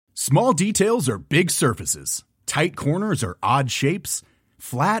Small details are big surfaces. Tight corners are odd shapes.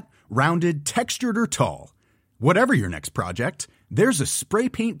 Flat, rounded, textured, or tall. Whatever your next project, there's a spray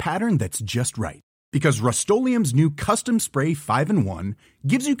paint pattern that's just right. Because Rust-Oleum's new Custom Spray 5-in-1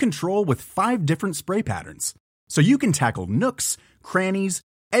 gives you control with 5 different spray patterns. So you can tackle nooks, crannies,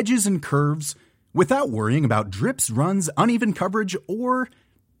 edges, and curves without worrying about drips, runs, uneven coverage, or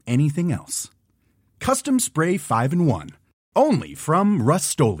anything else. Custom Spray 5-in-1. Only from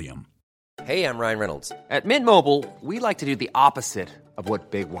Rust-Oleum. Hey, I'm Ryan Reynolds. At Mint Mobile, we like to do the opposite of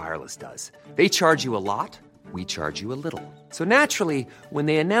what Big Wireless does. They charge you a lot, we charge you a little. So naturally, when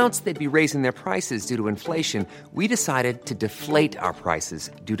they announced they'd be raising their prices due to inflation, we decided to deflate our prices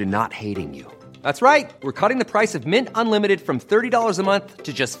due to not hating you. That's right. We're cutting the price of Mint Unlimited from $30 a month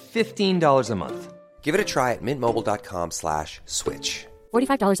to just $15 a month. Give it a try at mintmobile.com/switch.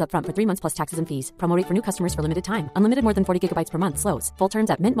 $45 up front for 3 months plus taxes and fees. Promo rate for new customers for limited time. Unlimited more than 40 gigabytes per month. Slows full terms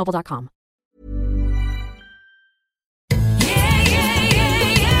at mintmobile.com.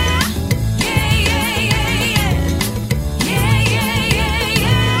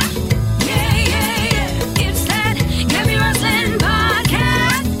 It's that Gabby Roslin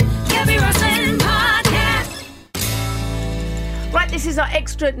podcast. Gabby Roslin podcast. Right, this is our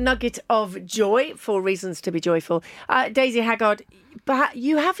extra nugget of joy. 4 reasons to be joyful. Daisy Haggard,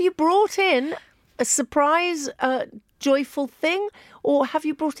 have you brought in a surprise joyful thing, or have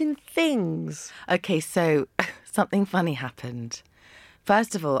you brought in things? Okay, so something funny happened.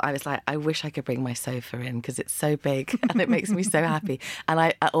 First of all, I was like, I wish I could bring my sofa in because it's so big and it makes me so happy.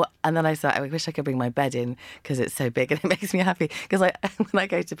 And then I thought, I wish I could bring my bed in because it's so big and it makes me happy. Because when I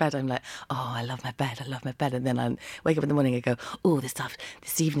go to bed, I'm like, oh, I love my bed. And then I wake up in the morning and go, oh, this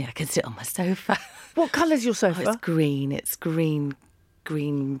evening I can sit on my sofa. What colour's your sofa? Oh, it's green. It's green,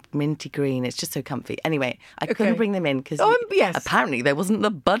 minty green. It's just so comfy. Anyway, I couldn't bring them in because yes. apparently there wasn't the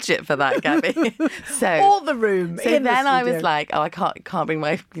budget for that, Gabby. Or the room. So then I was like, oh, I can't bring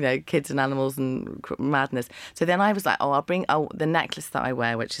my kids and animals and madness. So then I was like, I'll bring the necklace that I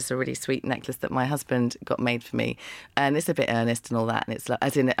wear, which is a really sweet necklace that my husband got made for me, and it's a bit earnest and all that, and it's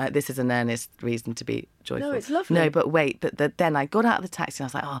as in this is an earnest reason to be joyful. No, it's lovely. No, but wait, then I got out of the taxi and I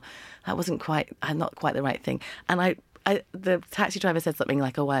was like, oh, that wasn't not quite the right thing, and the taxi driver said something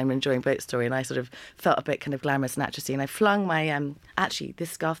like, oh, well, I'm enjoying Boat Story, and I sort of felt a bit kind of glamorous and actressy, and I flung my, actually,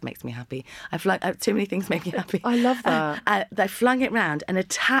 this scarf makes me happy. I flung, too many things make me happy. I love that. I flung it round, and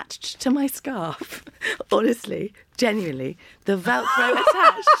attached to my scarf, honestly, genuinely, the Velcro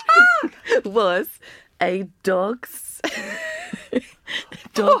attached was a dog's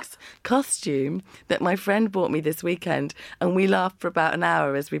costume that my friend bought me this weekend, and we laughed for about an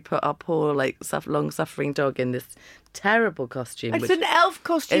hour as we put our poor, long-suffering dog in this terrible costume. It's an elf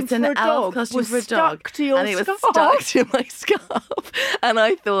costume for a dog. It's an elf costume for a dog. Stuck to your scarf. And it was stuck to my scarf. And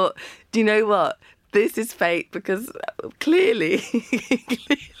I thought, do you know what? This is fate, because clearly,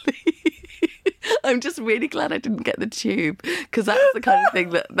 I'm just really glad I didn't get the tube, because that's the kind of thing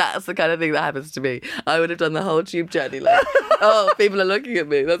that happens to me. I would have done the whole tube journey like, oh, people are looking at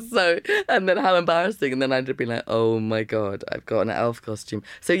me. And then how embarrassing. And then I'd be like, oh my God, I've got an elf costume.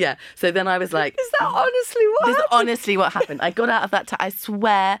 So yeah. So then I was like, is that honestly what happened? This is honestly what happened. I got out of that. I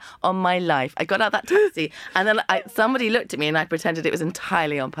swear on my life, I got out of that taxi, and then somebody looked at me, and I pretended it was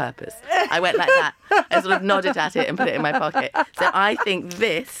entirely on purpose. I went like that. I sort of nodded at it and put it in my pocket. So I think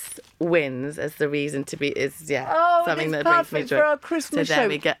this wins as the reason to be something that brings me joy. For our Christmas so there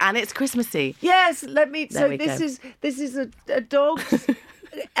we go, and it's Christmassy. Yes, this is a dog's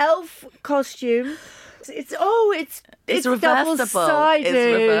elf costume. It's reversible. Double-sided. It's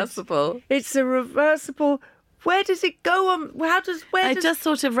reversible. It's a reversible. Where does it go on? It just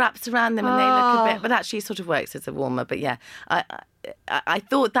sort of wraps around them and they look a bit, but actually it sort of works as a warmer. But yeah, I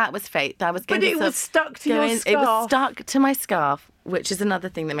thought that was fate. But it was stuck to your scarf. It was stuck to my scarf, which is another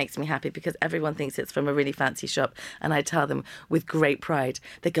thing that makes me happy, because everyone thinks it's from a really fancy shop, and I tell them with great pride.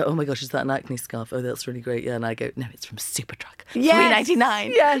 They go, oh my gosh, is that an Acne scarf? Oh, that's really great. Yeah, and I go, no, it's from Superdrug. Yes,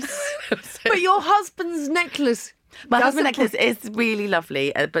 $3.99. Yes. But your husband's necklace. My husband's necklace is really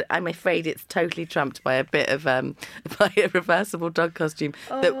lovely, but I'm afraid it's totally trumped by a bit of by a reversible dog costume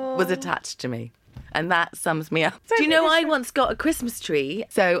that was attached to me. And that sums me up. Do you know, I once got a Christmas tree.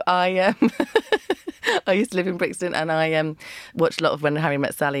 So I used to live in Brixton, and I watched a lot of When Harry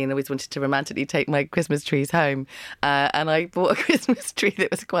Met Sally, and always wanted to romantically take my Christmas trees home. And I bought a Christmas tree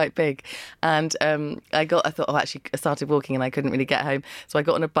that was quite big. And I started walking and I couldn't really get home. So I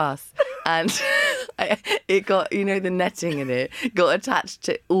got on a bus, and it got, the netting in it got attached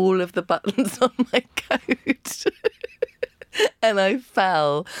to all of the buttons on my coat. And I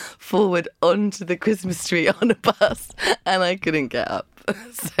fell forward onto the Christmas tree on a bus, and I couldn't get up.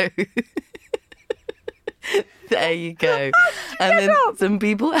 So there you go. And then some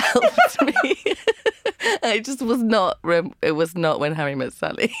people helped me. It just was not. It was not when Harry met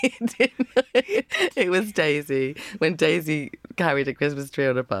Sally. It was Daisy, when Daisy carried a Christmas tree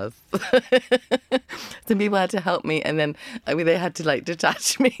on a bus. Some people had to help me, and then they had to like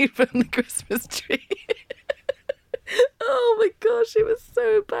detach me from the Christmas tree. Oh my gosh, it was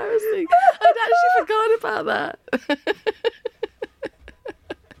so embarrassing. I'd actually forgotten about that.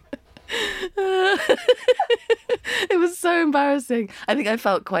 It was so embarrassing. I think I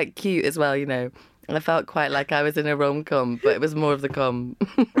felt quite cute as well, I felt quite like I was in a rom-com, but it was more of the com. I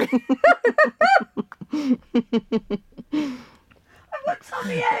want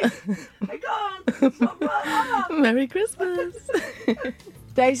tummy ache. I can't. Stop right up. Merry Christmas.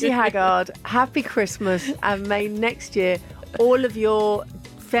 Daisy Haggard, happy Christmas, and may next year all of your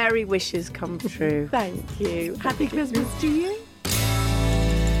fairy wishes come true. Thank you. Happy Christmas to you.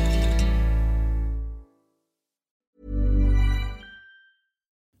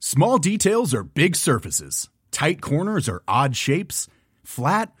 Small details are big surfaces. Tight corners are odd shapes.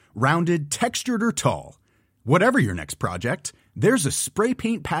 Flat, rounded, textured, or tall. Whatever your next project, there's a spray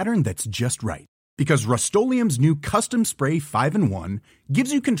paint pattern that's just right. Because Rust-Oleum's new Custom Spray 5-in-1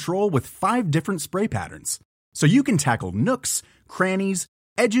 gives you control with 5 different spray patterns. So you can tackle nooks, crannies,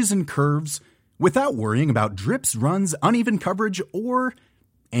 edges, and curves without worrying about drips, runs, uneven coverage, or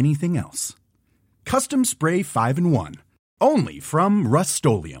anything else. Custom Spray 5-in-1. Only from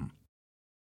Rust-Oleum.